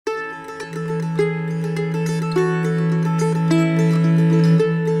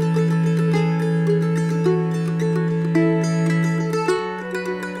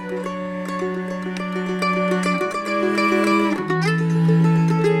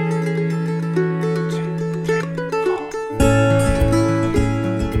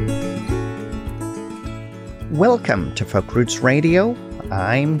Welcome to Folk Roots Radio.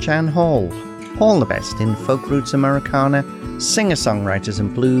 I'm Jan Hall. All the best in folk roots Americana, singer-songwriters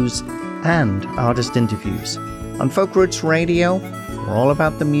and blues, and artist interviews. On Folk Roots Radio, we're all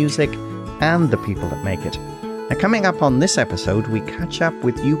about the music and the people that make it. Now, coming up on this episode, we catch up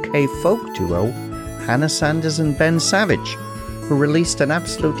with UK folk duo Hannah Sanders and Ben Savage, who released an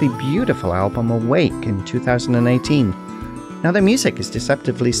absolutely beautiful album, Awake, in 2018. Now, their music is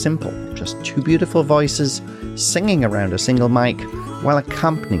deceptively simple, just two beautiful voices singing around a single mic while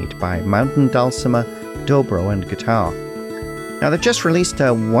accompanied by mountain dulcimer, dobro and guitar. Now, they've just released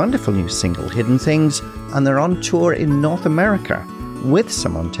a wonderful new single, Hidden Things, and they're on tour in North America with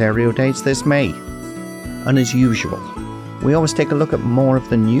some Ontario dates this May. And as usual, we always take a look at more of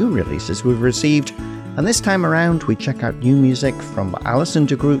the new releases we've received, and this time around we check out new music from Alison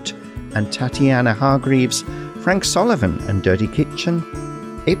de Groot and Tatiana Hargreaves, Frank Sullivan and Dirty Kitchen,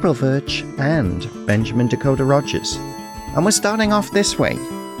 April Virch and Benjamin Dakota Rogers. And we're starting off this way.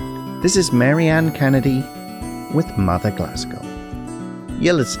 This is Marianne Kennedy with Mother Glasgow.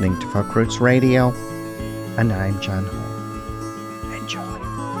 You're listening to Folk Roots Radio, and I'm Jan Hall. Enjoy.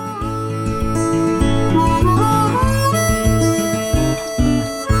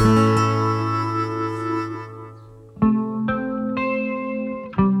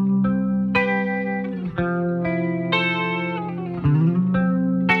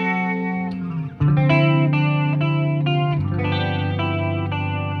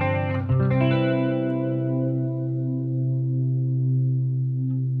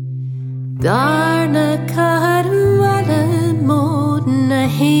 Darna carmala modna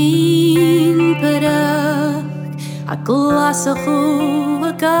heen parach a glas a chu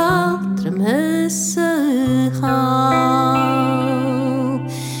a galtram hissa chal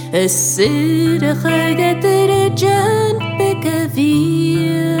a sirach a getter a jan pick a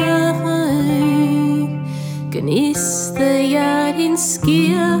viach gnis the yarin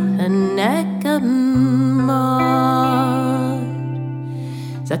skia a neck a mar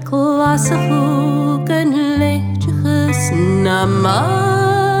Za glas a chwg yn leidrachus na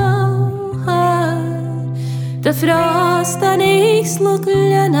mahar Da frost an eich slwg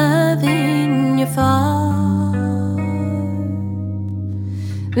lena fin y far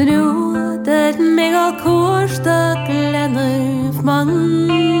Rwyd er mig al cwrs da glenaf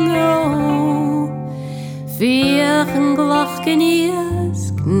mango Fiach yn gloch gen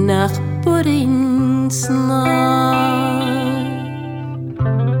iasg nach bwrin snar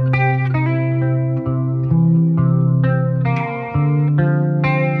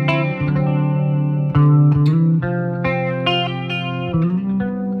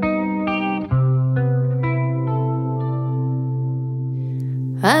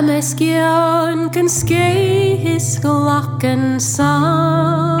Amesgion can skei his glach and sach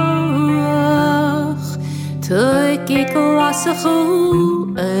Tuig I glas a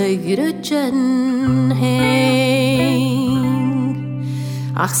chu a grudgen heng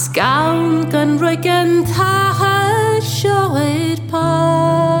Ach skaun gan roig an taha shoed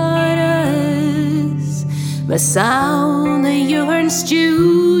paras Ma sound a yorn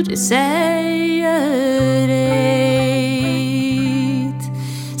stewed say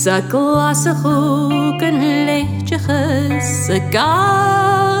Sa glas a chwg yn leidrachus a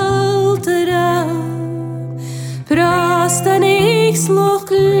galtara Prost an eich slwch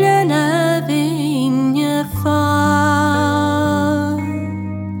lena fin y far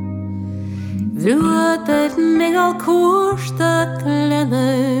Rwyd er mig al cwrs da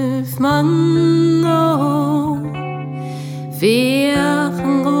glenaf mango Fiach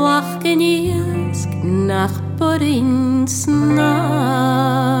yn glach gen iasg nach bwrin snar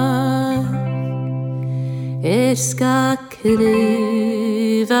Ska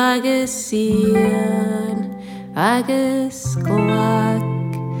cryf agus ian agus glac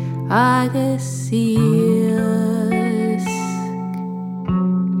agus iasg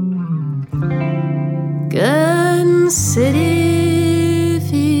Gan syrifich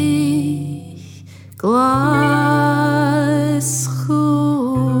glas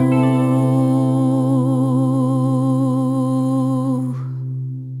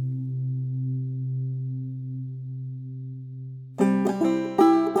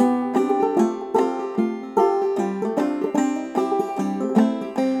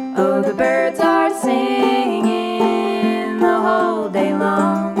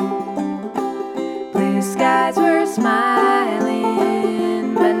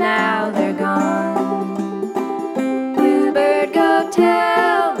Smiling, but now they're gone. Bluebird, go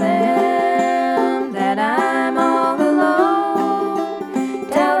tell them that I'm all alone.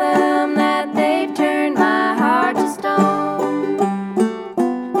 Tell them that they've turned my heart to stone.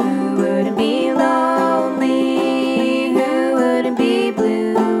 Who wouldn't be lonely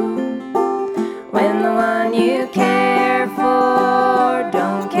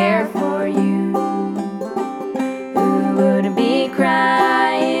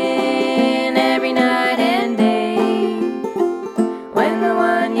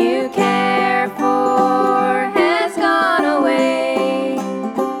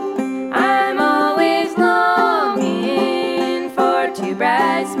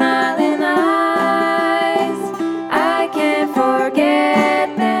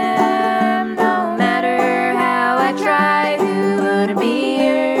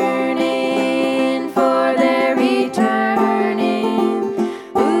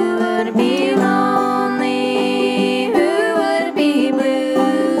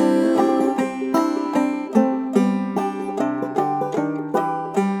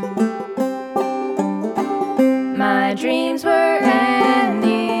my dreams were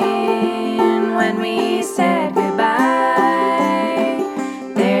ending when we said goodbye.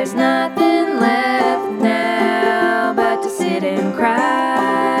 There's nothing left now but to sit and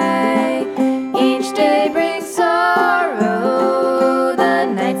cry. Each day brings sorrow, the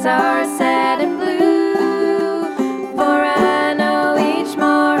nights are sad and blue. For I know each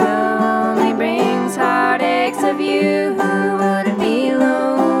morrow only brings heartaches of you. Who wouldn't be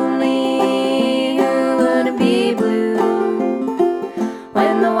lonely? Who wouldn't be blue?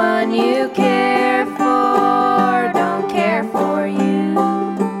 When the one you care for don't care for you.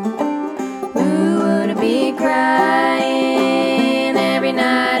 Who wouldn't be crying every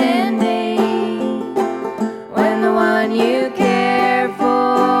night and day when the one you care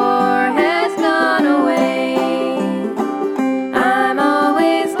for has gone away? I'm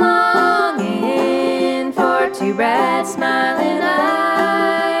always longing for two bright smiling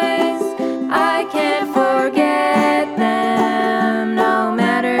eyes. I can't forget them no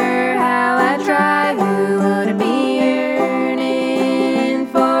matter how I try. Who would be yearning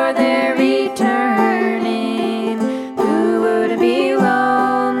for their returning? Who would be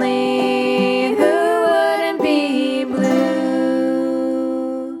lonely? Who wouldn't be blue?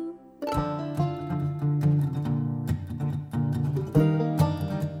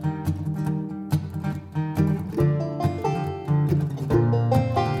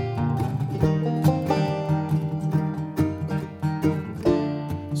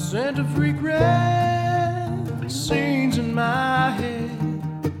 Scent of regret, scenes in my head.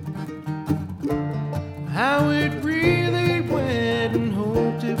 How it really went and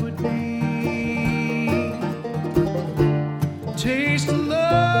hoped it would be. Taste of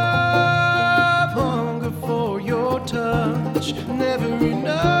love, hunger for your touch. Never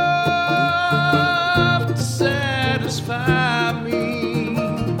enough to satisfy me.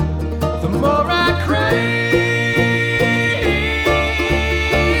 The more I crave,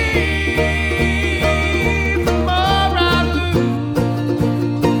 the more I lose.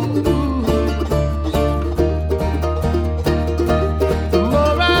 The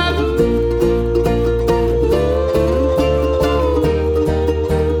more I lose,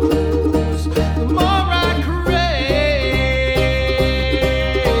 the more I crave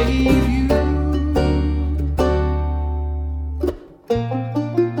you.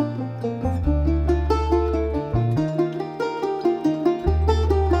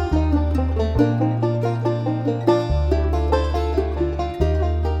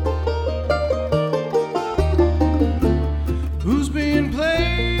 Who's being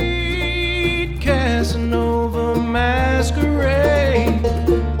played? Casanova masquerade.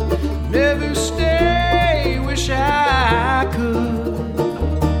 Never stay, wish I could.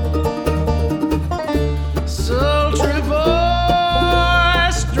 Sultry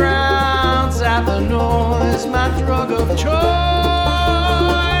voice drowns out the noise. My drug of choice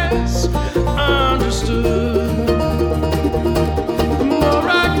understood. The more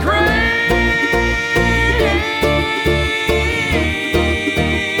I crave,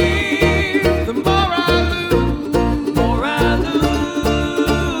 the more I lose, more I lose,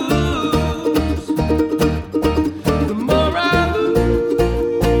 the more I lose,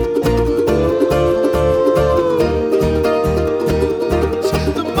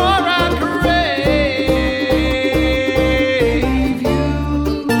 the more I crave.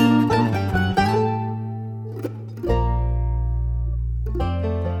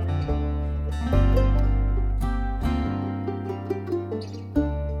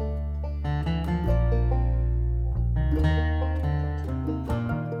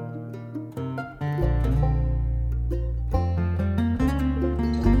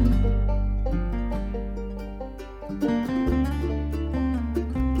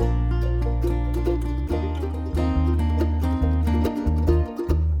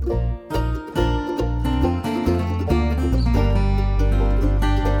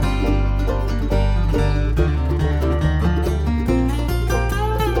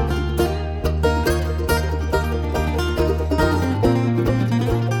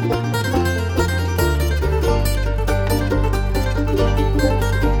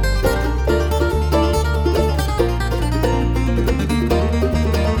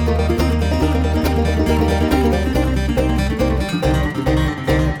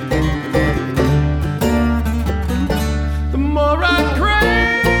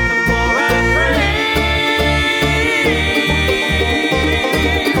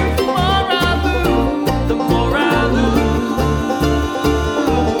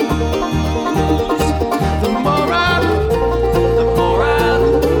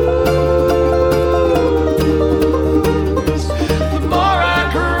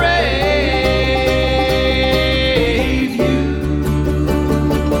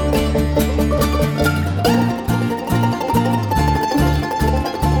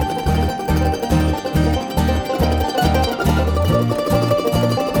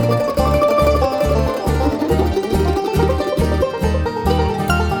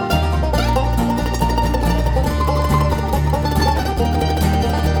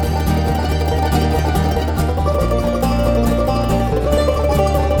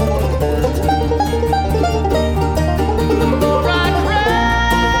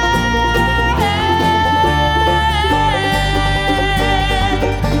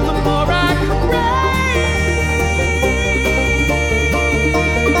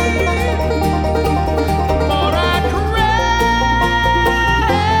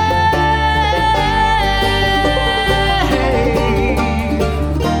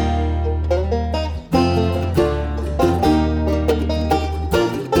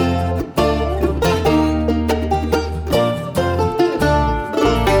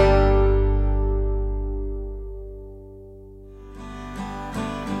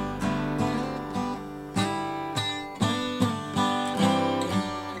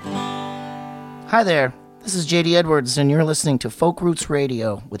 Hi there, this is JD Edwards, and you're listening to Folk Roots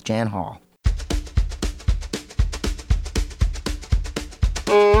Radio with Jan Hall.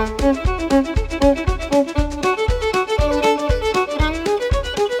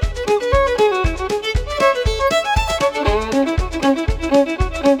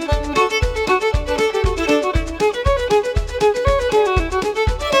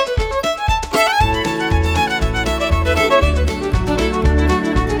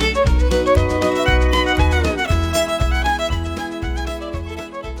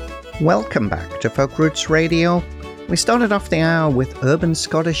 Welcome back to Folk Roots Radio. We started off the hour with urban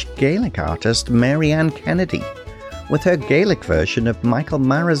Scottish Gaelic artist Mary Ann Kennedy with her Gaelic version of Michael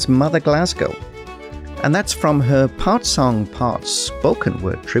Mara's Mother Glasgow. And that's from her part song, part spoken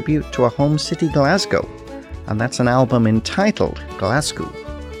word tribute to a home city, Glasgow. And that's an album entitled Glasgow,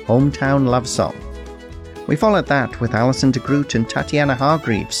 Hometown Love Song. We followed that with Alison de Groot and Tatiana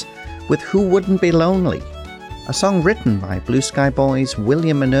Hargreaves with Who Wouldn't Be Lonely, a song written by Blue Sky Boys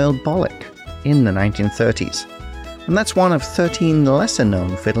William and Earl Bollock in the 1930s. And that's one of 13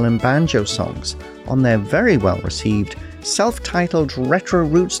 lesser-known fiddle and banjo songs on their very well-received self-titled Retro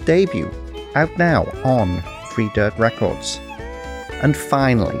Roots debut, out now on Free Dirt Records. And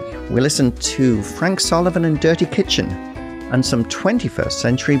finally, we listened to Frank Sullivan and Dirty Kitchen and some 21st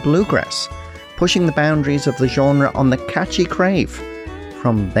century bluegrass, pushing the boundaries of the genre on the catchy Crave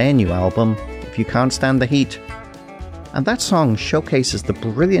from their new album, If You Can't Stand the Heat. And that song showcases the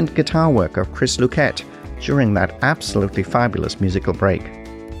brilliant guitar work of Chris Luquette during that absolutely fabulous musical break.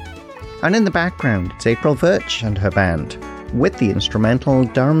 And in the background, it's April Virch and her band, with the instrumental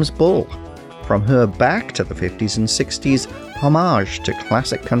Durham's Bull, from her back to the 50s and 60s homage to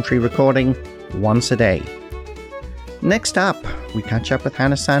classic country recording Once a Day. Next up, we catch up with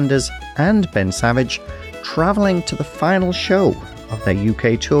Hannah Sanders and Ben Savage, travelling to the final show of their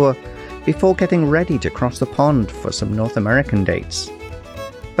UK tour before getting ready to cross the pond for some North American dates.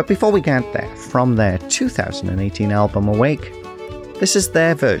 But before we get there, from their 2018 album Awake, this is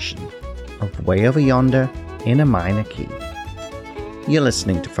their version of Way Over Yonder in a minor key. You're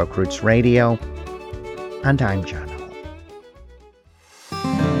listening to Folk Roots Radio, and I'm Jan Hall.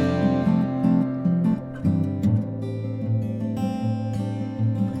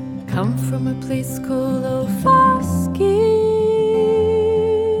 Come from a place called O'Foskey.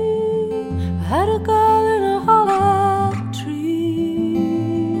 I had a girl in a hollow tree.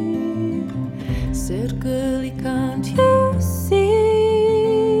 Said, girlie, can't you see?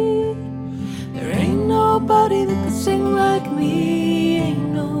 There ain't nobody that could sing like me. Ain't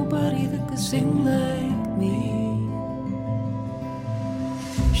nobody that could sing like me.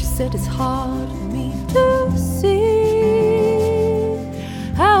 She said, it's hard for me to see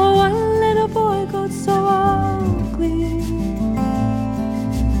how one little boy got so ugly.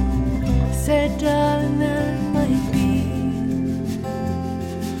 Said, darling, that might be,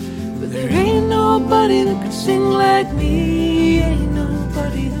 but there ain't nobody that could sing like me. Ain't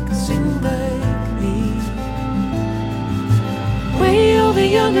nobody that could sing like me. Way over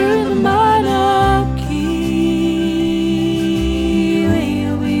yonder in the minor key. Way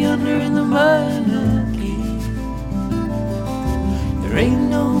over yonder in the minor key. There ain't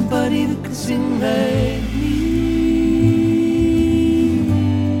nobody that could sing like me.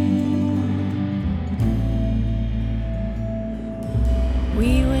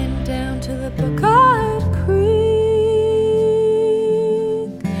 We went down to the Picard Creek,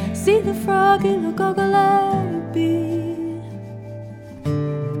 see the frog in the Goggle-Abbey,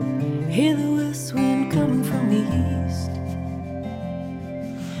 hear the west wind coming from the east.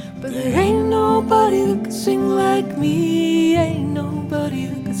 But there ain't nobody that could sing like me. Ain't nobody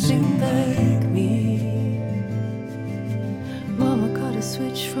that could sing like me. Mama caught a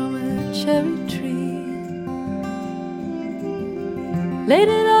switch from a cherry tree, laid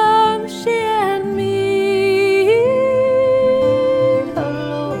it on she and me. A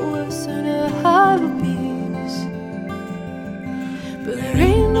lot worse than a hive of bees. But there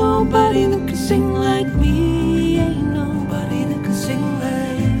ain't nobody that can sing like me. Ain't nobody that can sing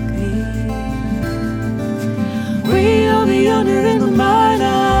like me. Way over yonder in the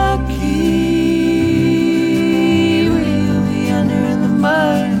minor key. Way over yonder in the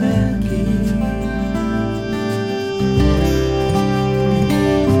minor key.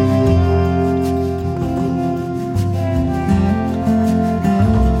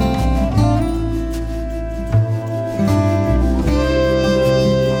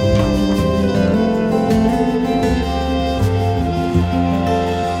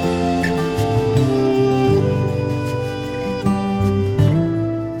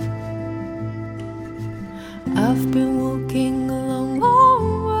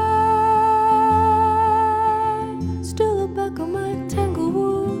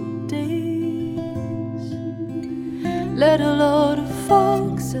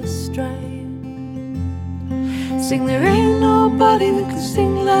 sing. There ain't nobody that can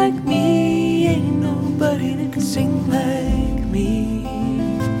sing like me. Ain't nobody that can sing like me.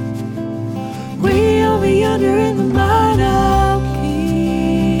 Way over yonder in the minor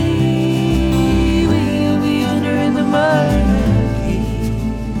key. Way over yonder in the minor key.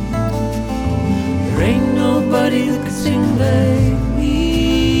 There ain't nobody that can sing like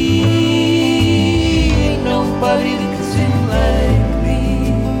me. Ain't nobody that can sing like me.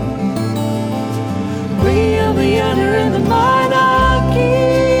 Way over yonder in the minor key.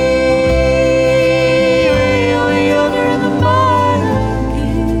 Way over yonder in the minor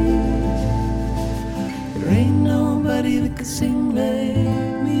key. There ain't nobody that can sing like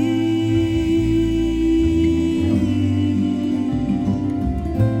me.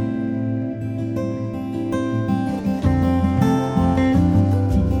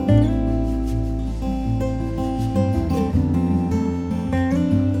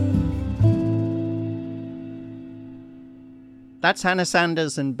 That's Hannah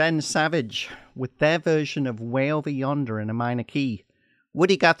Sanders and Ben Savage with their version of Way Over Yonder in a Minor Key.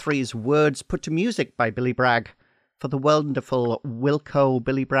 Woody Guthrie's words put to music by Billy Bragg for the wonderful Wilco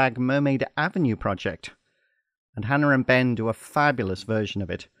Billy Bragg Mermaid Avenue project. And Hannah and Ben do a fabulous version of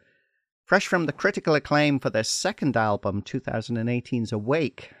it. Fresh from the critical acclaim for their second album, 2018's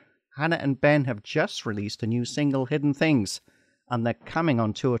Awake, Hannah and Ben have just released a new single, Hidden Things, and they're coming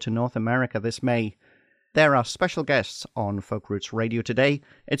on tour to North America this May. They're our special guests on Folk Roots Radio today.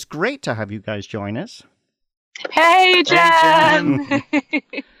 It's great to have you guys join us. Hey, Jan!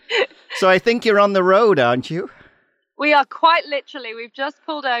 So I think you're on the road, aren't you? We are quite literally. We've just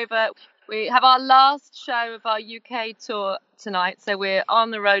pulled over. We have our last show of our UK tour tonight. So we're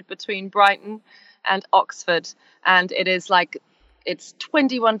on the road between Brighton and Oxford. And it is it's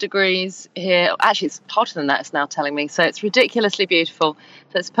 21 degrees here. Actually, it's hotter than that, it's now telling me. So it's ridiculously beautiful.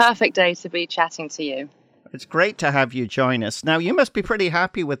 So it's a perfect day to be chatting to you. It's great to have you join us. Now, you must be pretty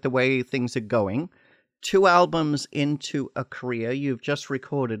happy with the way things are going. 2 albums into a career. You've just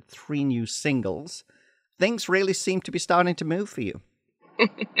recorded 3 new singles. Things really seem to be starting to move for you.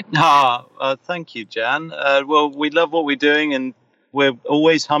 Thank you, Jan. Well, we love what we're doing, and we're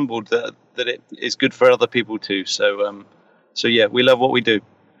always humbled that it is good for other people too. So yeah, we love what we do.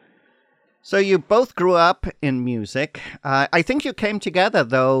 So you both grew up in music. I think you came together,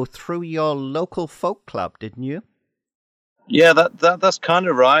 though, through your local folk club, didn't you? Yeah, that's kind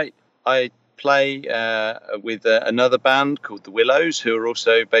of right. I play with another band called The Willows, who are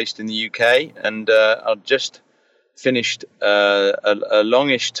also based in the UK, and I've just finished a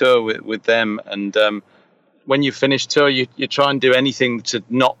longish tour with them. And when you finish tour, you try and do anything to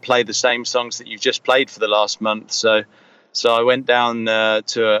not play the same songs that you've just played for the last month. So I went down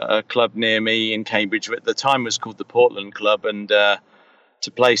to a club near me in Cambridge, at the time was called the Portland Club, and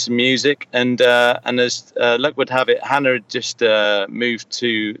to play some music. And as luck would have it, Hannah had just moved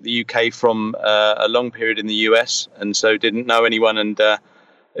to the UK from a long period in the US, and so didn't know anyone. And it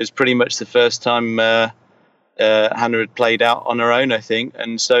was pretty much the first time Hannah had played out on her own, I think.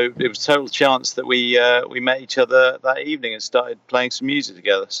 And so it was a total chance that we met each other that evening and started playing some music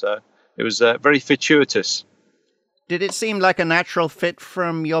together. So it was very fortuitous. Did it seem like a natural fit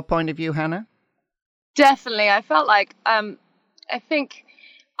from your point of view, Hannah? Definitely. I felt like, I think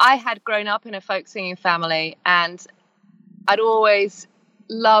I had grown up in a folk singing family, and I'd always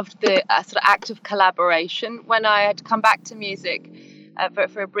loved the sort of act of collaboration. When I had come back to music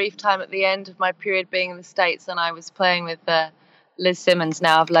for a brief time at the end of my period being in the States, and I was playing with Liz Simmons,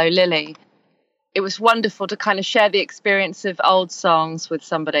 now of Low Lily, it was wonderful to kind of share the experience of old songs with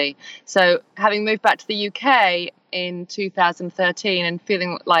somebody. So having moved back to the UK in 2013 and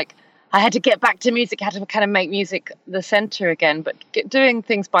feeling like I had to get back to music, had to kind of make music the center again, but doing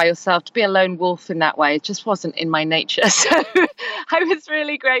things by yourself, to be a lone wolf in that way, it just wasn't in my nature. So I was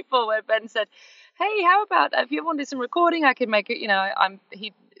really grateful when Ben said, hey, how about if you wanted some recording, I could make it,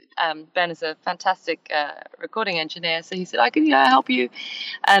 Ben is a fantastic recording engineer, so he said I can help you,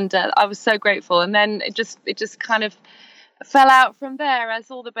 and I was so grateful. And then it just kind of fell out from there, as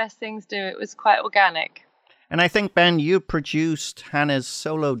all the best things do. It was quite organic. And I think, Ben, you produced Hannah's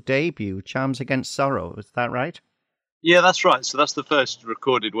solo debut, Charms Against Sorrow. Is that right? Yeah, that's right. So that's the first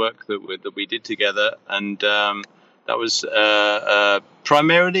recorded work that we did together, and that was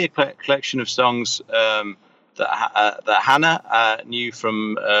primarily a collection of songs that Hannah knew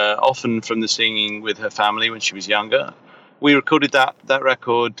from often from the singing with her family when she was younger. We recorded that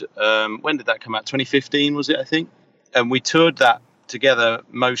record. When did that come out? 2015 was it, I think? And we toured that together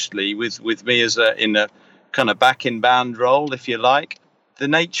mostly with me as in a kind of back-in band role, if you like. The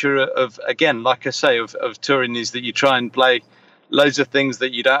nature of, again, like I say, of touring is that you try and play loads of things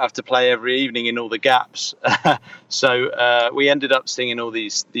that you don't have to play every evening in all the gaps. So we ended up singing all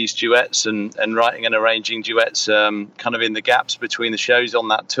these duets and writing and arranging duets kind of in the gaps between the shows on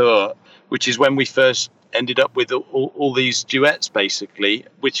that tour, which is when we first ended up with all these duets, basically,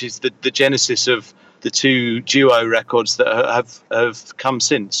 which is the genesis of the 2 duo records that have come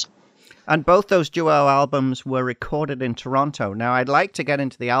since. And both those duo albums were recorded in Toronto. Now, I'd like to get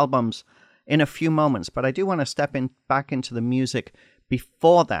into the albums in a few moments, but I do want to step back into the music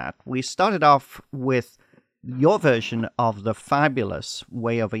before that. We started off with your version of the fabulous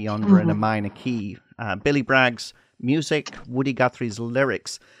Way Over Yonder in a minor key. Billy Bragg's music, Woody Guthrie's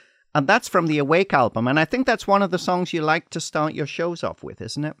lyrics. And that's from the Awake album. And I think that's one of the songs you like to start your shows off with,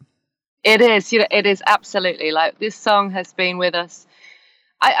 isn't it? It is. It is absolutely. Like, this song has been with us.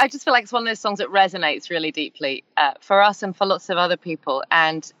 I just feel like it's one of those songs that resonates really deeply for us and for lots of other people.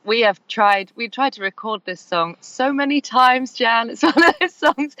 And we tried to record this song so many times, Jan. It's one of those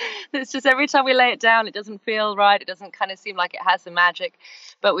songs that's just every time we lay it down, it doesn't feel right. It doesn't kind of seem like it has the magic.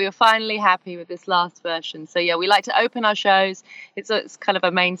 But we were finally happy with this last version. So yeah, we like to open our shows. It's kind of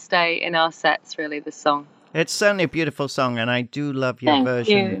a mainstay in our sets, really, this song. It's certainly a beautiful song, and I do love your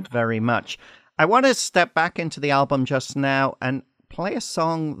version very much. I want to step back into the album just now and play a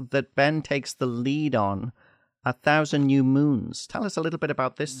song that Ben takes the lead on, 1,000 New Moons. Tell us a little bit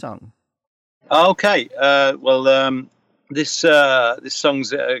about this song. Okay. This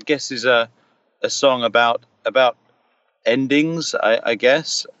song's, I guess, is a song about endings, I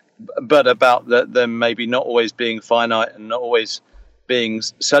guess, but about them maybe not always being finite and not always being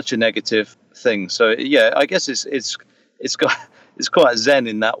such a negative thing. So yeah, I guess it's quite zen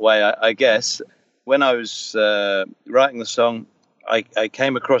in that way, I guess. When I was writing the song, I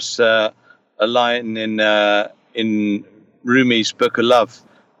came across a line in Rumi's Book of Love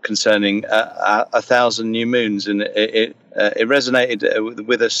concerning 1,000 new moons, and it resonated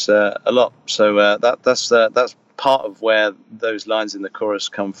with us a lot. So that's part of where those lines in the chorus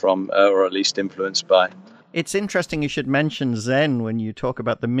come from, or at least influenced by. It's interesting you should mention Zen when you talk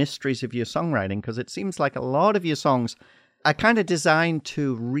about the mysteries of your songwriting, because it seems like a lot of your songs are kind of designed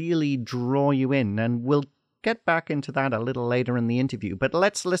to really draw you in, and we'll get back into that a little later in the interview. But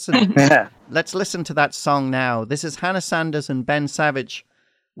let's listen. Let's listen to that song now. This is Hannah Sanders and Ben Savage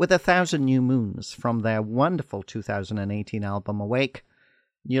with 1,000 New Moons from their wonderful 2018 album Awake.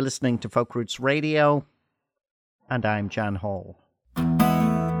 You're listening to Folk Roots Radio, and I'm Jan Hall.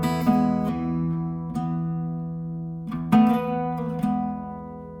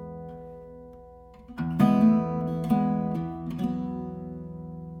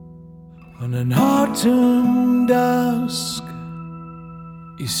 On an autumn dusk,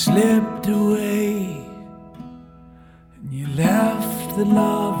 you slipped away, and you left the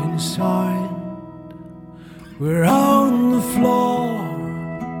love inside. We're on the floor,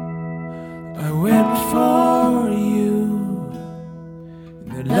 I wait for you. In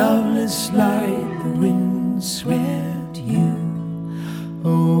the loveless light, the wind swept you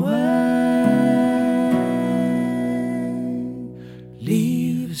away.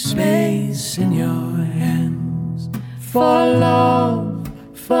 Leave space in your hands for love,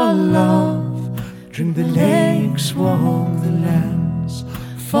 for love. Drink the lakes, walk the lands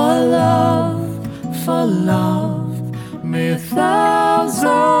for love, for love. May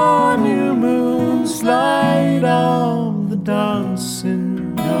 1,000 new moons light up the dance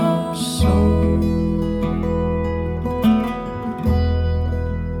in your soul.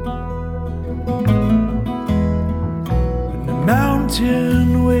 When the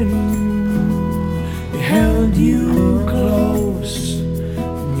mountain wind held you close,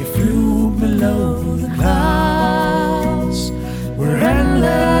 and you flew below the clouds, where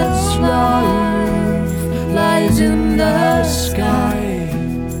endless life lies in the sky.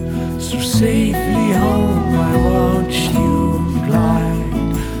 So safely home I watched you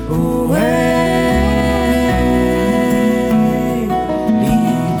glide away.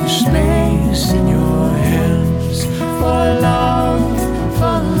 Leave the space in your hands for love,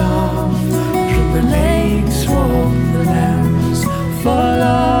 for love. Through the lakes, walk the lands for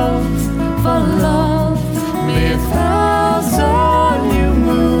love, for love. May 1,000 new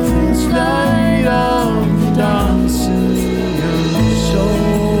moons light up the dance in your soul.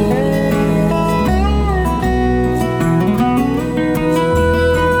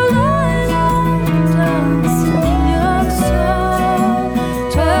 Light up the dance in your soul.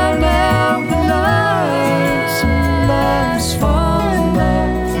 Turn out the lights and let's fall in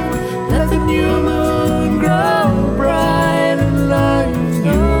love. Let the new moon grow bright and light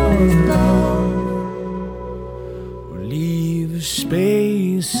your love. Leave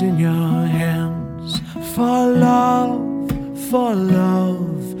space in your hands for love, for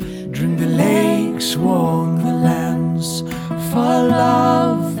love. Drink the lakes, walk the lands, for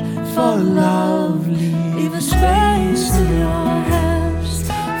love, leave a space in your hands,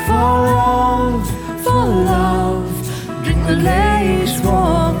 for love, drink the lakes,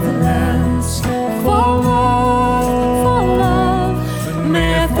 walk the lands, for love,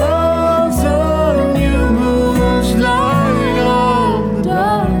 may a thousand new moons light up the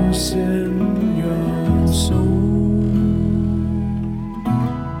darkness in your soul.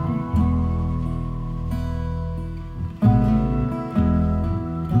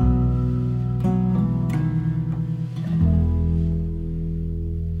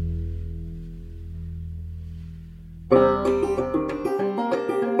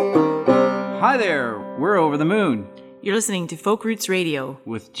 Hi there, we're Over the Moon You're listening to Folk Roots Radio.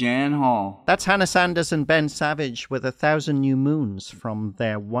 with Jan Hall. That's Hannah Sanders and Ben Savage with 1,000 New Moons from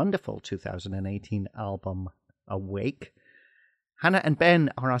their wonderful 2018 album, Awake. Hannah and Ben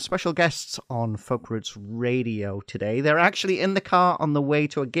are our special guests on Folk Roots Radio today. They're actually in the car on the way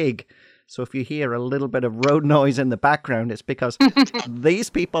to a gig. So if you hear a little bit of road noise in the background, it's because these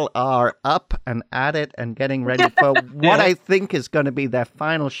people are up and at it and getting ready for what I think is going to be their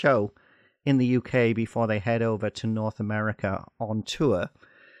final show in the UK before they head over to North America on tour.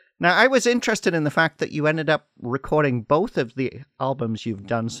 Now, I was interested in the fact that you ended up recording both of the albums you've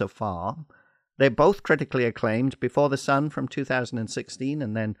done so far. They're both critically acclaimed, Before the Sun from 2016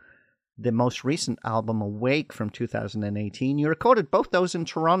 and then the most recent album, Awake, from 2018. You recorded both those in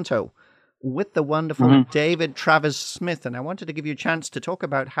Toronto with the wonderful David Travers Smith, and I wanted to give you a chance to talk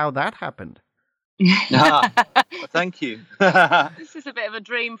about how that happened. Well, thank you. This is a bit of a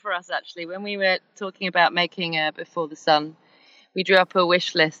dream for us, actually. When we were talking about making Before the Sun, we drew up a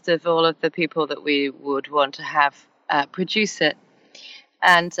wish list of all of the people that we would want to have produce it.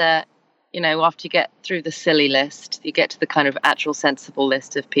 And, after you get through the silly list, you get to the kind of actual sensible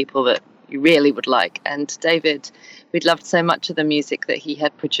list of people that you really would like. And David, we'd loved so much of the music that he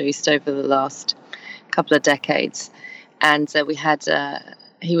had produced over the last couple of decades. And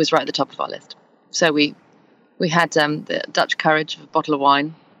he was right at the top of our list. So we had the Dutch Courage of a bottle of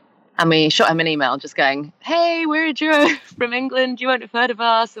wine, and we shot him an email just going, "Hey, we're a duo from England. You won't have heard of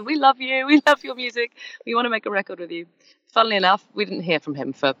us, and we love you. We love your music. We want to make a record with you." Funnily enough, we didn't hear from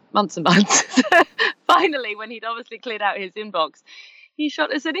him for months and months. Finally, when he'd obviously cleared out his inbox, he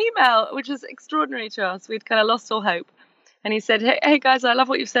shot us an email, which was extraordinary to us. We'd kind of lost all hope. And he said, hey guys, I love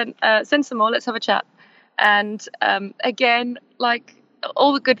what you've sent. Send some more. Let's have a chat. And again, like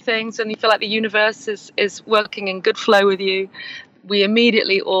all the good things, and you feel like the universe is working in good flow with you. We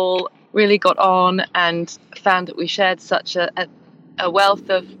immediately all really got on and found that we shared such a wealth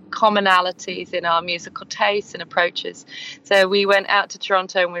of commonalities in our musical tastes and approaches. So we went out to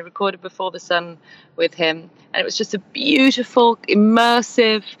Toronto and we recorded Before the Sun with him. And it was just a beautiful,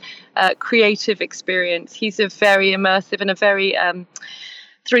 immersive, creative experience. He's a very immersive and a very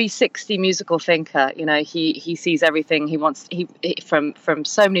 360 musical thinker. He sees everything. He wants from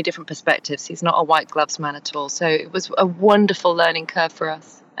so many different perspectives. He's not a white gloves man at all. So it was a wonderful learning curve for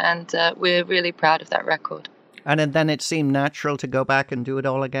us, and we're really proud of that record. And then it seemed natural to go back and do it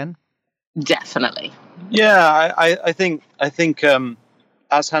all again? Definitely. Yeah, I think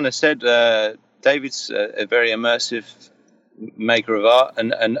as Hannah said, David's a very immersive maker of art,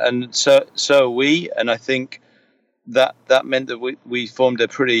 and so are we. And I think that meant that we formed a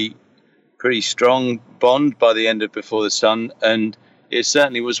pretty strong bond by the end of Before the Sun, and it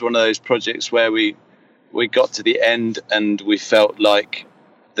certainly was one of those projects where we got to the end and we felt like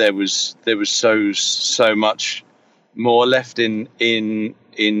there was so much more left in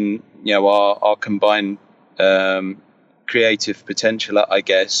our combined creative potential, I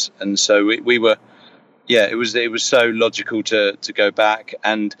guess. And so we were, it was so logical to go back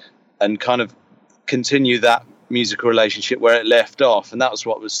and kind of continue that musical relationship where it left off. And that was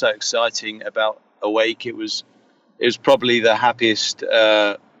what was so exciting about Awake. It was probably the happiest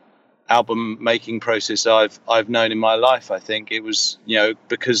album making process I've known in my life. I think it was,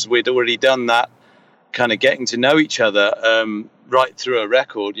 because we'd already done that kind of getting to know each other right through a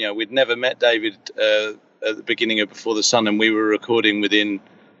record. We'd never met David at the beginning of Before the Sun, and we were recording within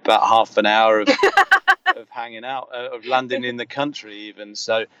about half an hour of hanging out, of landing in the country even.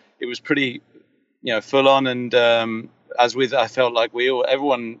 So it was pretty, full on. And I felt like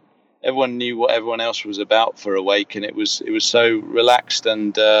everyone knew what everyone else was about for Awake, and it was so relaxed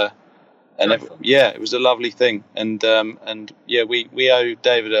and it was a lovely thing. And we owe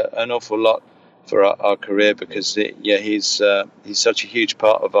David an awful lot for our career, because he's such a huge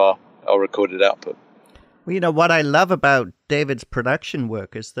part of our recorded output. Well, what I love about David's production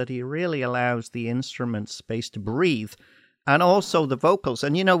work is that he really allows the instrument space to breathe. And also the vocals.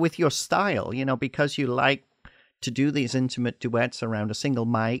 And, with your style, because you like to do these intimate duets around a single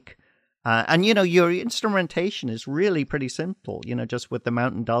mic. And, your instrumentation is really pretty simple, just with the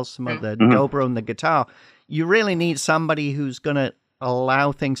mountain dulcimer, the dobro, and the guitar. You really need somebody who's going to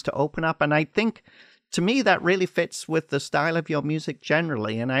allow things to open up. And I think, to me, that really fits with the style of your music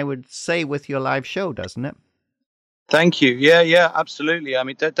generally. And I would say with your live show, doesn't it? Thank you. Yeah, absolutely. I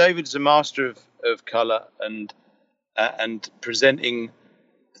mean, David's a master of color and presenting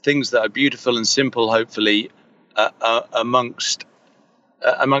things that are beautiful and simple, hopefully, amongst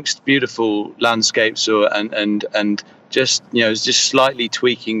beautiful landscapes and just just slightly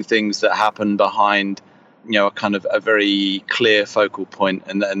tweaking things that happen behind a kind of a very clear focal point,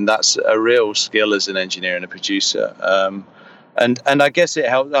 and that's a real skill as an engineer and a producer. And I guess it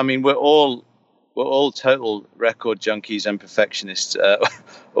helps. I mean, we're all total record junkies and perfectionists,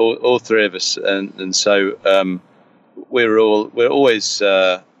 all three of us, and so we're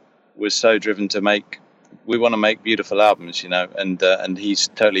so driven to make. We want to make beautiful albums, and he's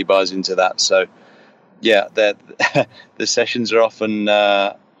totally buys into that. So, yeah, the sessions are often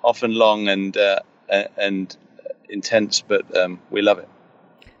long and intense, but we love it.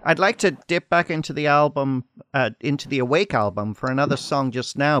 I'd like to dip back into the album, into the Awake album, for another song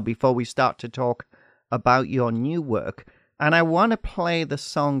just now before we start to talk about your new work. And I want to play the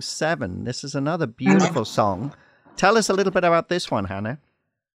song 7. This is another beautiful song. Tell us a little bit about this one, Hannah.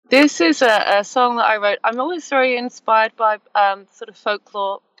 This is a song that I wrote. I'm always very inspired by sort of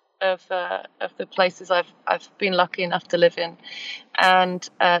folklore of the places I've been lucky enough to live in, and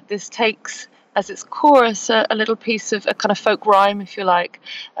this takes as its chorus a little piece of a kind of folk rhyme, if you like,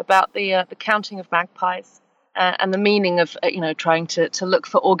 about the counting of magpies and the meaning of trying to look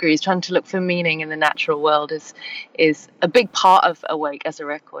for auguries, trying to look for meaning in the natural world is a big part of Awake as a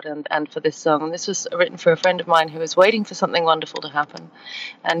record and for this song. And this was written for a friend of mine who was waiting for something wonderful to happen,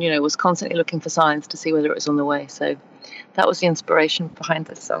 and was constantly looking for signs to see whether it was on the way. So that was the inspiration behind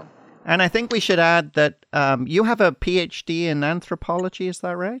this song. And I think we should add that you have a PhD in anthropology. Is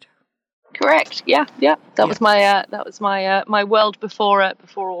that right? Correct. Yeah. That was my world before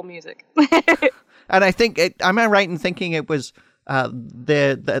all music. And I think, am I right in thinking it was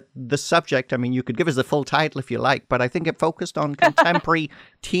the subject? I mean, you could give us the full title if you like, but I think it focused on contemporary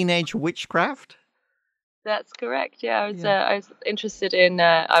teenage witchcraft. That's correct. Yeah, I was interested in.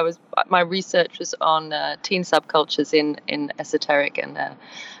 My research was on teen subcultures in esoteric and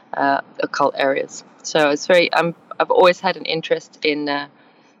occult areas. So it's I've always had an interest in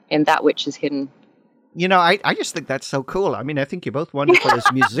that which is hidden. I just think that's so cool. I mean, I think you're both wonderful as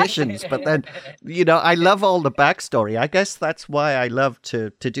musicians, but then, I love all the backstory. I guess that's why I love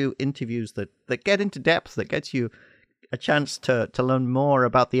to do interviews that get into depth, that gets you a chance to learn more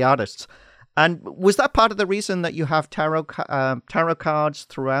about the artists. And was that part of the reason that you have tarot cards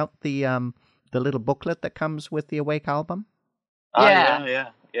throughout the little booklet that comes with the Awake album?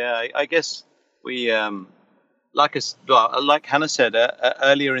 Yeah. I guess we, like Hannah said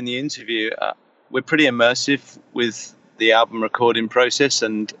earlier in the interview, we're pretty immersive with the album recording process,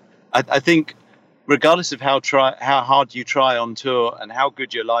 and I think regardless of how hard you try on tour and how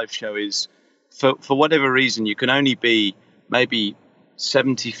good your live show is, for whatever reason, you can only be maybe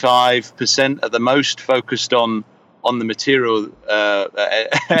 75% at the most focused on the material at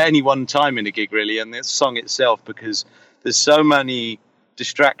any one time in a gig, really, and the song itself, because there's so many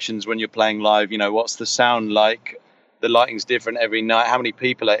distractions when you're playing live. What's the sound like? The lighting's different every night. How many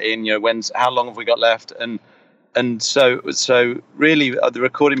people are in? How long have we got left? And so really, the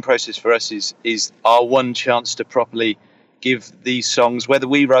recording process for us is our one chance to properly give these songs, whether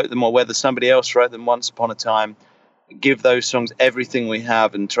we wrote them or whether somebody else wrote them once upon a time, give those songs everything we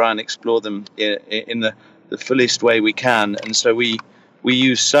have and try and explore them in the fullest way we can. And so we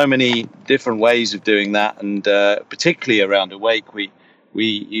use so many different ways of doing that, and particularly around Awake, we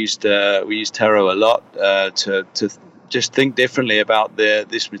used tarot a lot to just think differently about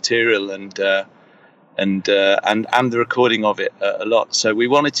this material and the recording of it a lot. So we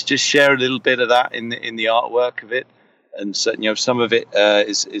wanted to just share a little bit of that in the artwork of it, and so, some of it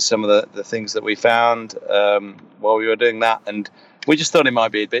is some of the things that we found while we were doing that, and we just thought it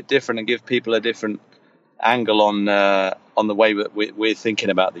might be a bit different and give people a different angle on the way that we're thinking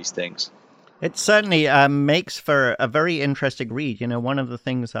about these things. It certainly makes for a very interesting read. One of the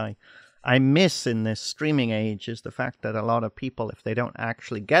things I miss in this streaming age is the fact that a lot of people, if they don't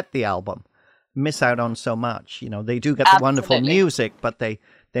actually get the album, miss out on so much. They do get the wonderful music, but they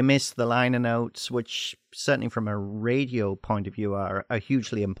miss the liner notes, which certainly from a radio point of view are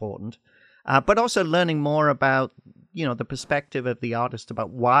hugely important. But also learning more about, the perspective of the artist, about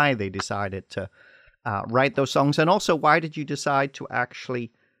why they decided to write those songs? And also, why did you decide to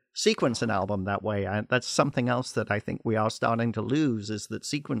actually sequence an album that way? That's something else that I think we are starting to lose, is that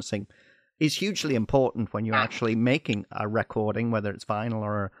sequencing is hugely important when you're actually making a recording, whether it's vinyl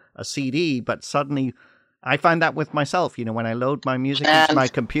or a CD. But suddenly, I find that with myself, when I load my music into my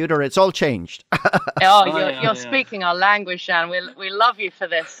computer, it's all changed. You're speaking our language, Jan. We love you for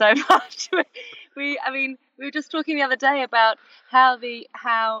this so much. We were just talking the other day about how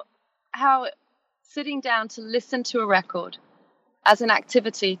sitting down to listen to a record as an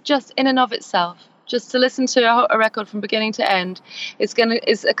activity, just in and of itself, just to listen to a record from beginning to end, is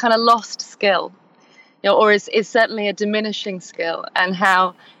a kind of lost skill, or is certainly a diminishing skill. And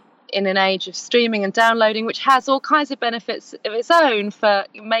how, in an age of streaming and downloading, which has all kinds of benefits of its own for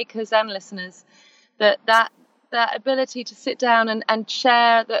makers and listeners, that ability to sit down and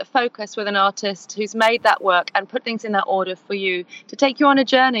share the focus with an artist who's made that work and put things in that order for you, to take you on a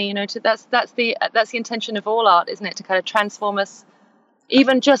journey, that's the intention of all art, isn't it? To kind of transform us,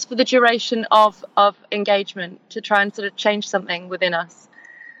 even just for the duration of engagement, to try and sort of change something within us.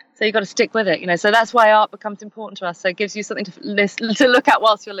 So you've got to stick with it, So that's why art becomes important to us. So it gives you something to look at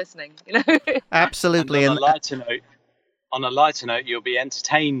whilst you're listening, Absolutely. And on a lighter note, you'll be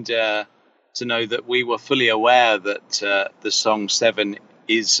entertained to know that we were fully aware that the song 7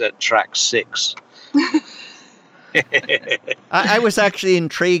 is at track 6. I was actually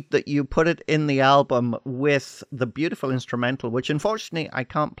intrigued that you put it in the album with the beautiful instrumental, which unfortunately I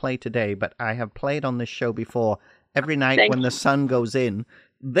can't play today, but I have played on this show before. Every night when the sun goes in,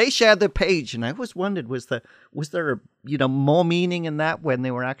 they share the page, and I always wondered, was there more meaning in that when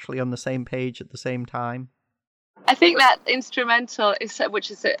they were actually on the same page at the same time? I think that instrumental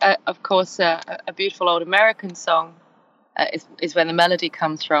which is of course a beautiful old American song, is where the melody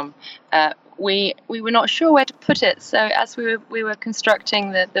comes from. We were not sure where to put it, so as we were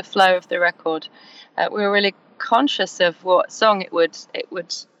constructing the flow of the record, we were really conscious of what song it would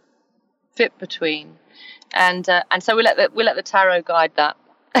fit between, and so we let the tarot guide that.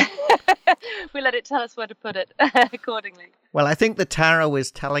 We let it tell us where to put it accordingly. Well, I think the tarot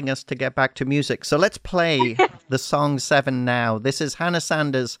is telling us to get back to music, so let's play the song 7 now. This is Hannah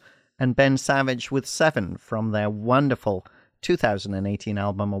Sanders and Ben Savage with 7 from their wonderful 2018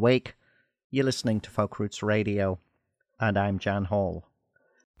 album Awake. You're listening to Folk Roots Radio, and I'm Jan Hall.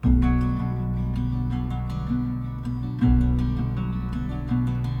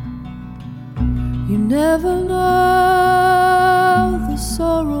 You never know the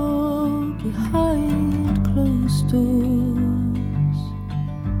sorrow behind closed doors.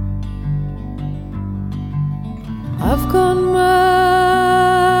 I've gone mine,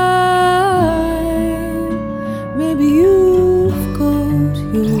 maybe you've got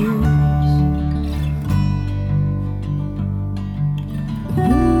yours.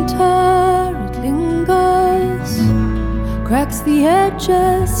 Winter, it lingers, cracks the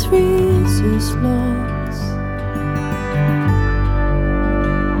edges, freezes logs.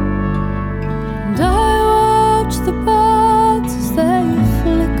 And I watch the birds as they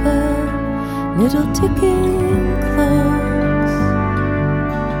flicker, little ticking clocks.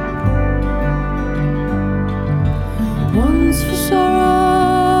 One's for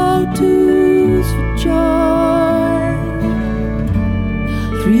sorrow, two's for joy,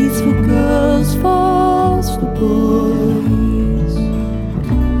 three's for girls, four's for boys,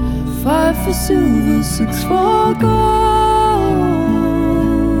 5 for silver, 6 for gold,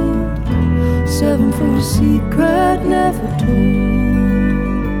 7 for a secret never told.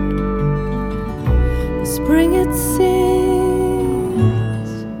 Spring it sings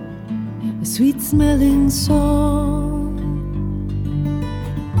a sweet-smelling song,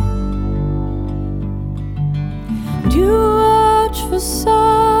 and you watch for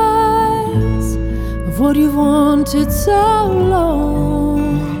signs of what you've wanted so long.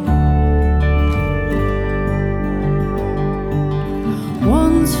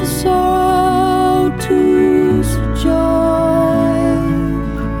 One's for sorrow, two's for joy,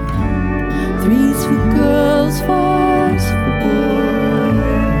 three's for girls, four's for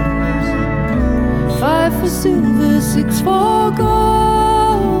boys, 5 for silver, 6 for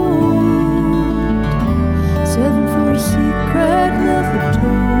gold, 7 for a secret never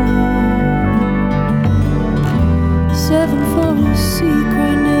told, 7 for a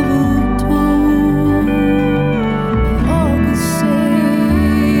secret never told. August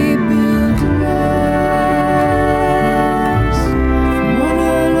say build a nest, one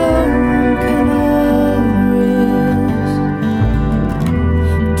alone cannot rest.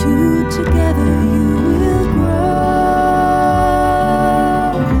 2 together you will grow.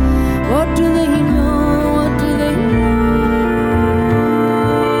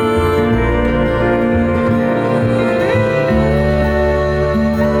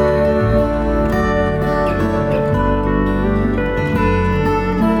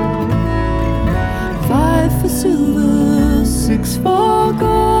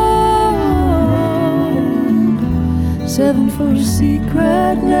 7 for a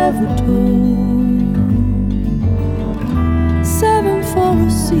secret never told. 7 for a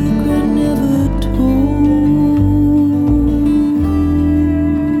secret never told.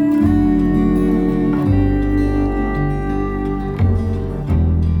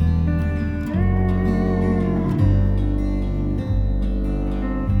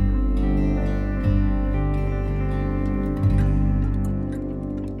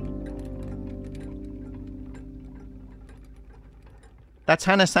 That's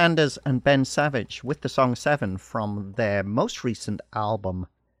Hannah Sanders and Ben Savage with the song 7 from their most recent album,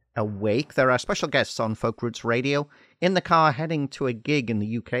 Awake. They're our special guests on Folk Roots Radio, in the car heading to a gig in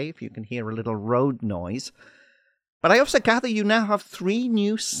the UK, if you can hear a little road noise. But I also gather you now have 3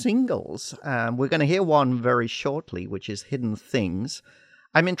 new singles. We're going to hear one very shortly, which is Hidden Things.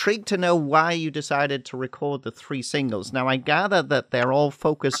 I'm intrigued to know why you decided to record the 3 singles. Now, I gather that they're all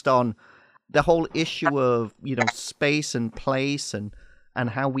focused on the whole issue of, space and place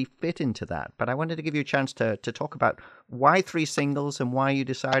and how we fit into that. But I wanted to give you a chance to talk about why 3 singles and why you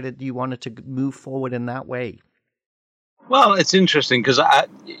decided you wanted to move forward in that way. Well, it's interesting because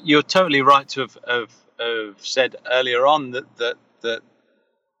you're totally right to have said earlier on that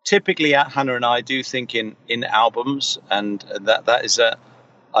typically Hannah and I do think in albums, and that is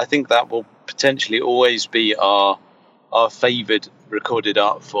I think that will potentially always be our favoured recorded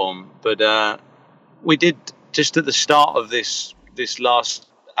art form. But we did just at the start of this last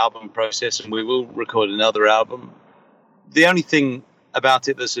album process, and we will record another album. The only thing about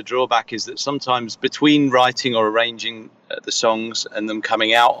it that's a drawback is that sometimes between writing or arranging the songs and them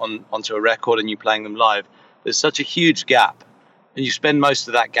coming out onto a record and you playing them live, there's such a huge gap, and you spend most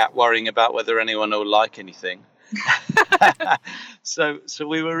of that gap worrying about whether anyone will like anything. So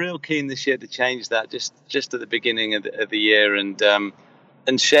we were real keen this year to change that just at the beginning of the year and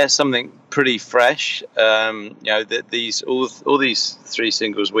share something pretty fresh. That all these 3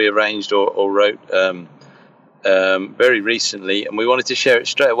 singles we arranged or wrote very recently, and we wanted to share it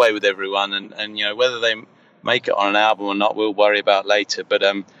straight away with everyone. And whether they make it on an album or not, we'll worry about later. But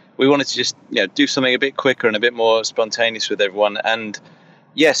we wanted to just do something a bit quicker and a bit more spontaneous with everyone. And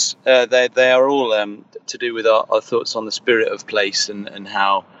yes, they are all to do with our thoughts on the spirit of place and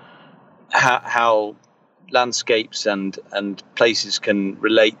how landscapes and places can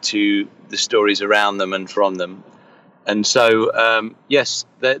relate to the stories around them and from them. And so yes,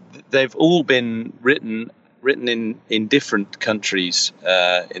 they've all been written in different countries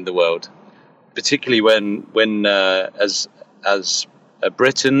in the world, particularly when as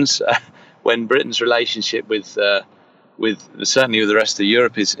Britons, when Britain's relationship with certainly with the rest of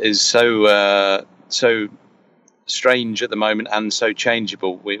Europe is so strange at the moment and so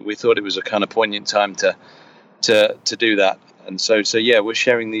changeable. We thought it was a kind of poignant time to do that. And so yeah, we're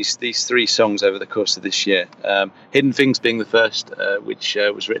sharing these 3 songs over the course of this year. Hidden Things being the first, which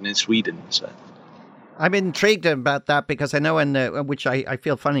was written in Sweden. So I'm intrigued about that because I know, which I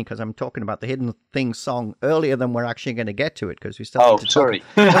feel funny because I'm talking about the Hidden Things song earlier than we're actually going to get to it because we still. Oh, need to sorry.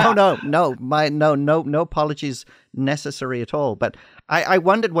 No apologies necessary at all. But I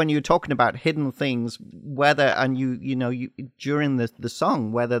wondered when you were talking about Hidden Things whether, and you during the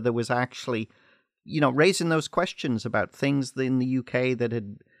song, whether there was actually, raising those questions about things in the UK that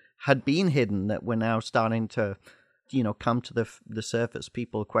had been hidden that were now starting to, come to the surface.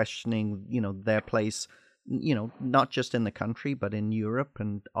 People questioning, their place, not just in the country, but in Europe,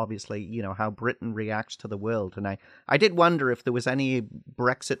 and obviously, how Britain reacts to the world. And I did wonder if there was any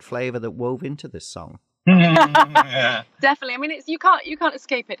Brexit flavor that wove into this song. Definitely. I mean, you can't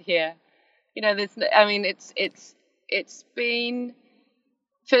escape it here. It's been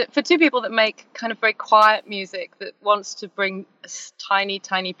for 2 people that make kind of very quiet music that wants to bring a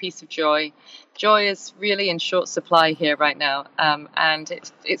tiny piece of joy. Joy is really in short supply here right now, and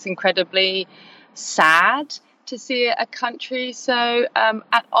it's incredibly sad to see a country so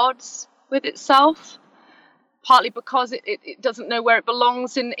at odds with itself. Partly because it doesn't know where it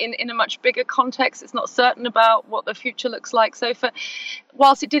belongs in a much bigger context. It's not certain about what the future looks like. So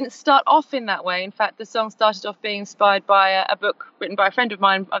whilst it didn't start off in that way, in fact, the song started off being inspired by a book written by a friend of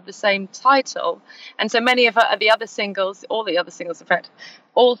mine of the same title. And so many of the other singles, all the other singles, in fact,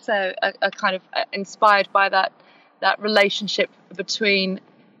 also are kind of inspired by that relationship between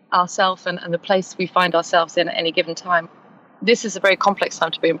ourselves and the place we find ourselves in at any given time. This is a very complex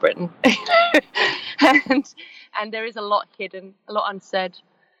time to be in Britain. and there is a lot hidden, a lot unsaid.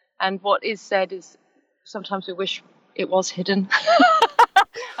 And what is said is sometimes we wish it was hidden.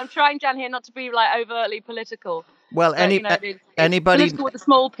 I'm trying, Jan, here not to be like overtly political. Well, but, anybody political with a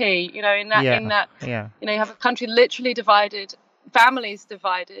small p, in that you have a country literally divided, families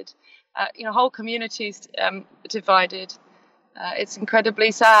divided, whole communities divided. It's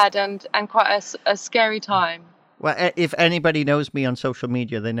incredibly sad and quite a scary time. Well, if anybody knows me on social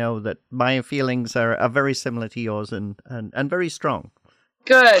media, they know that my feelings are very similar to yours and very strong.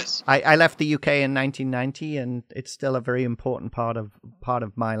 Good. I left the UK in 1990, and it's still a very important part of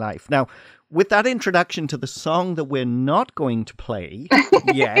my life. Now, with that introduction to the song that we're not going to play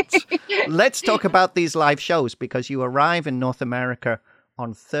yet, let's talk about these live shows, because you arrive in North America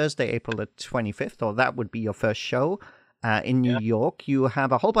on Thursday, April the 25th, or that would be your first show in New York. You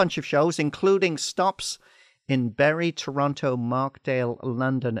have a whole bunch of shows, including stops in Bury, Toronto, Markdale,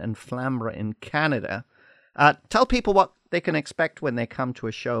 London, and Flamborough in Canada. Tell people what they can expect when they come to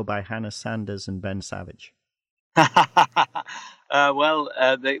a show by Hannah Sanders and Ben Savage. They're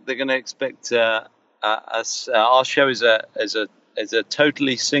going to expect us. Our show is a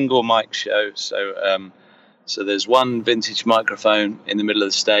totally single mic show. So there's one vintage microphone in the middle of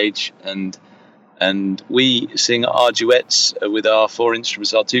the stage, and we sing our duets with our four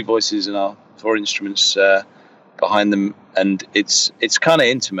instruments, our two voices and our four instruments behind them, and it's kind of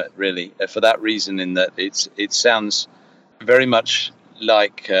intimate, really, for that reason, in that it sounds very much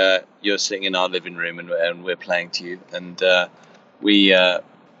like you're sitting in our living room and we're playing to you, and we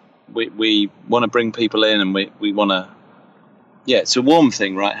want to bring people in, and we want to. Yeah, it's a warm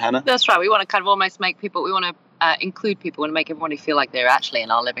thing, right, Hannah? That's right. We want to kind of almost make people. We want to include people. We want to make everybody feel like they're actually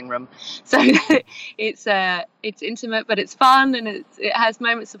in our living room. So it's intimate, but it's fun, and it has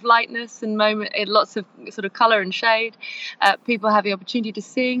moments of lightness and lots of sort of color and shade. People have the opportunity to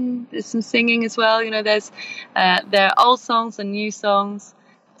sing. There's some singing as well. There are old songs and new songs.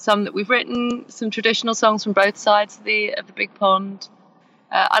 Some that we've written, some traditional songs from both sides of the big pond.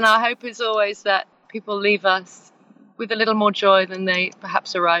 And our hope is always that people leave us with a little more joy than they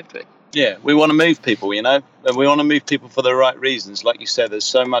perhaps arrived with. Yeah, we want to move people, and we want to move people for the right reasons. Like you said, there's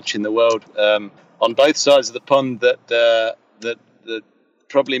so much in the world on both sides of the pond that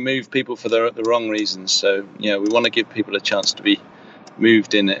probably move people for the wrong reasons. So, we want to give people a chance to be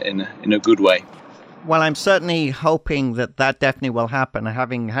moved in a good way. Well, I'm certainly hoping that definitely will happen.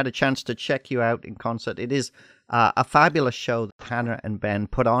 Having had a chance to check you out in concert, it is a fabulous show that Hannah and Ben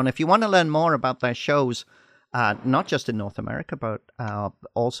put on. If you want to learn more about their shows, not just in North America, but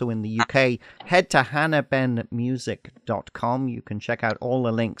also in the UK, head to hannahbenmusic.com. You can check out all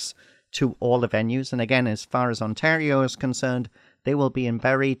the links to all the venues. And again, as far as Ontario is concerned, they will be in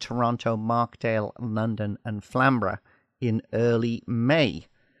Bury, Toronto, Markdale, London, and Flamborough in early May.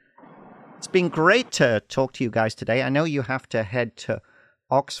 It's been great to talk to you guys today. I know you have to head to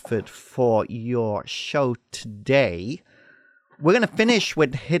Oxford for your show today. We're going to finish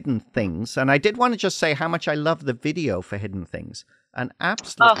with Hidden Things, and I did want to just say how much I love the video for Hidden Things. An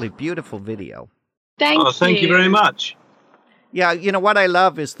absolutely beautiful video. Thank you very much. Yeah, what I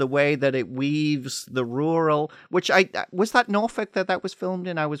love is the way that it weaves the rural, which was that Norfolk that was filmed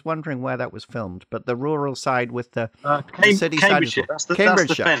in? I was wondering where that was filmed, but the rural side with the city side. That's the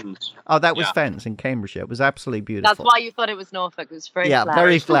Fens. Oh, that was Fens in Cambridgeshire. It was absolutely beautiful. That's why you thought it was Norfolk. It was very flat. Yeah,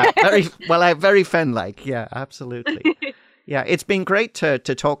 very flat. Very Fen-like. Yeah, absolutely. Yeah, it's been great to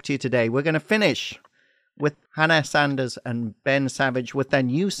talk to you today. We're going to finish with Hannah Sanders and Ben Savage with their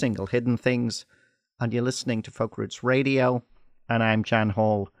new single, Hidden Things. And you're listening to Folk Roots Radio. And I'm Jan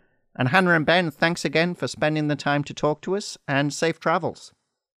Hall. And Hannah and Ben, thanks again for spending the time to talk to us, and safe travels.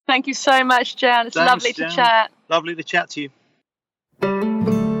 Thank you so much, Jan. It's lovely to chat. Lovely to chat to you.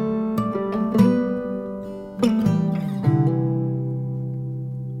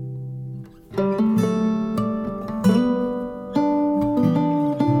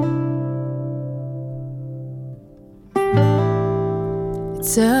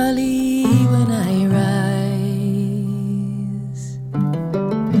 It's early when I rise.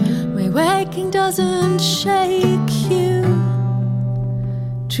 My waking doesn't shake you.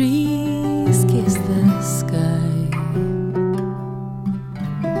 Trees kiss the sky.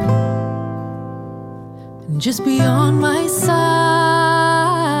 And just beyond my sight,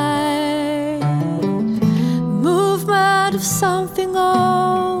 the movement of something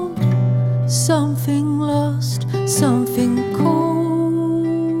old, something lost, something cold.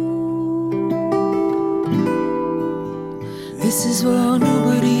 This is what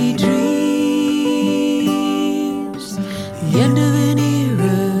nobody dreams. The end of an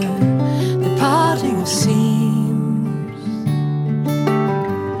era, the parting of seams.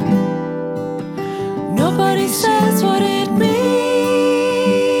 Nobody says what it means.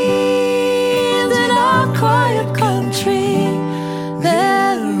 In our quiet country,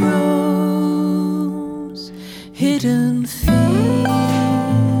 there roams hidden things.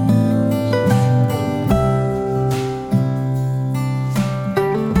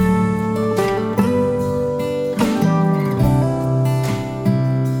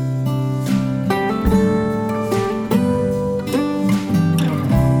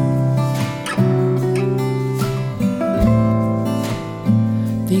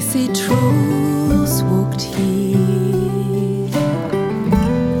 earthy truths walked here.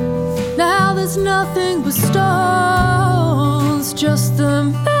 Now there's nothing but stones, just the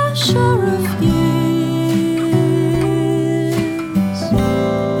measure of years.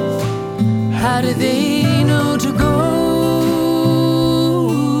 How do they know to go?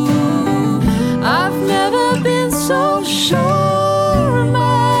 I've never been so sure.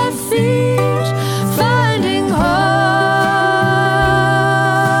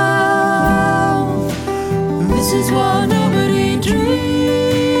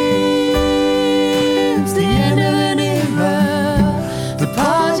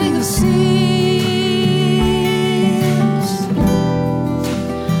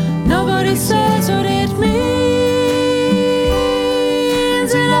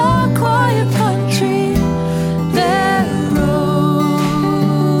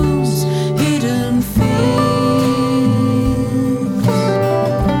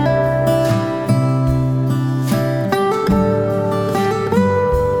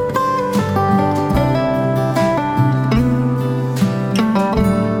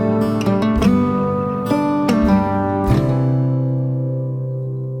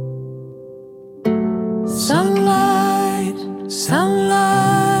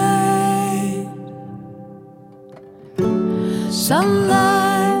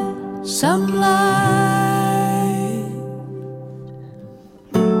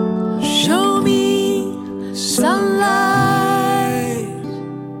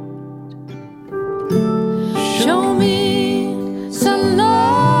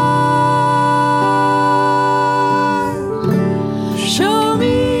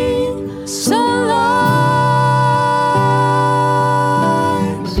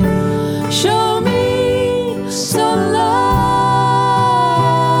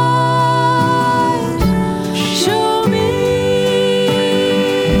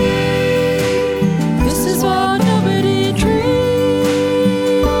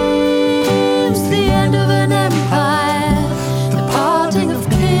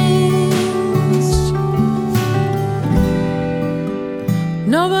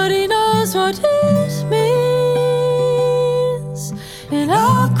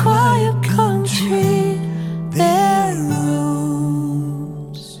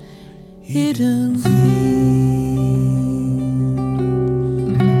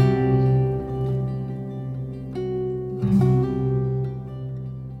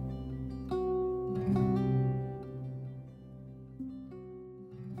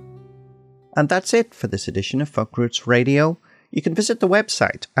 And that's it for this edition of Folk Roots Radio. You can visit the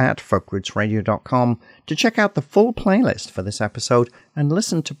website at folkrootsradio.com to check out the full playlist for this episode and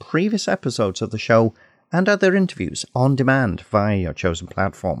listen to previous episodes of the show and other interviews on demand via your chosen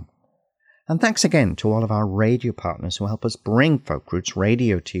platform. And thanks again to all of our radio partners who help us bring Folk Roots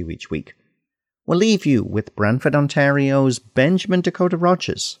Radio to you each week. We'll leave you with Brantford, Ontario's Benjamin Dakota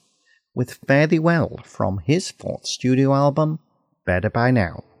Rogers with Fare Thee Well from his 4th studio album, Better By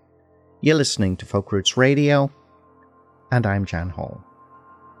Now. You're listening to Folk Roots Radio, and I'm Jan Hall.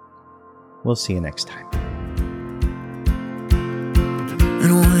 We'll see you next time.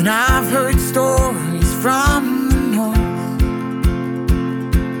 And when I've heard stories from the north,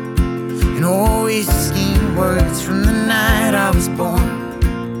 and always seen words from the night I was born,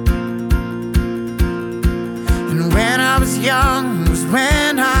 and when I was young was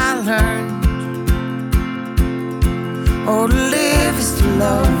when I learned, oh, to live is to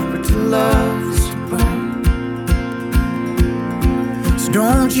love, but to love is to burn. So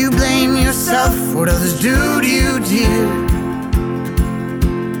don't you blame yourself for what others do to you, dear.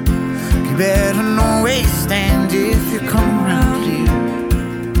 You better know where you stand if you come around here.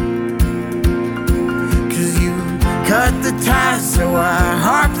 'Cause you cut the ties, so I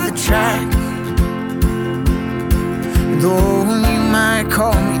harp the track. Though you might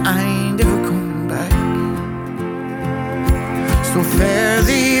call me, I ain't ever coming back. So fare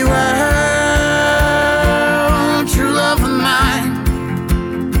thee well, true love of mine.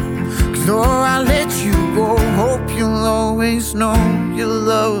 'Cause though I let you go, hope you'll always know your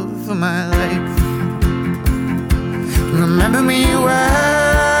love for my life. Remember me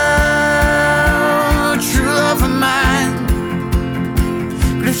well, true love of mine.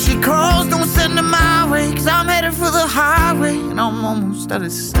 But if she calls, don't send her my way, 'cause I'm headed for the highway and I'm almost out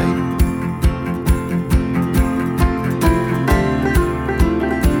of sight.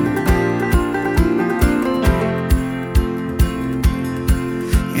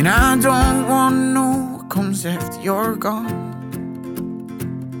 And I don't want to know what comes after you're gone,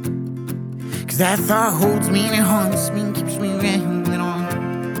 'cause that thought holds me and it haunts me and keeps me rambling on.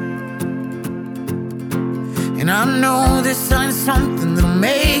 And I know there's something that'll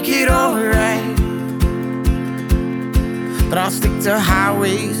make make it alright. But I'll stick to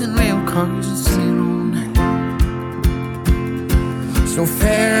highways and rail cars and sail all night. So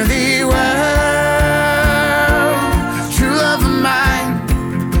fare thee well, true love of mine.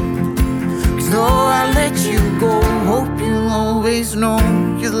 'Cause though I let you go, hope you'll always know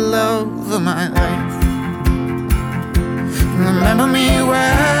you're the love of my life. Remember me well,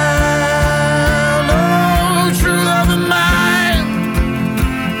 oh, true love of mine.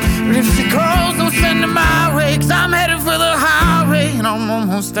 But if she calls, don't send her my way, 'cause I'm headed for the highway and I'm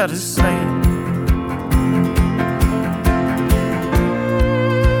almost out of sight.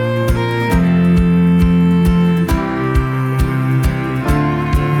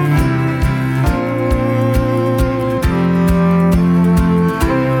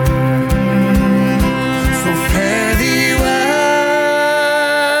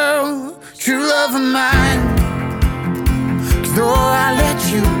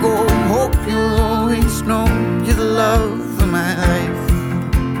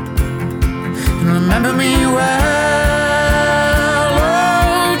 Remember me well,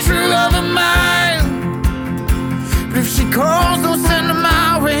 oh, true love of mine. But if she calls, don't send her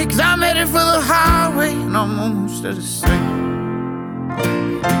my way, 'cause I'm headed for the highway and I'm almost at the same.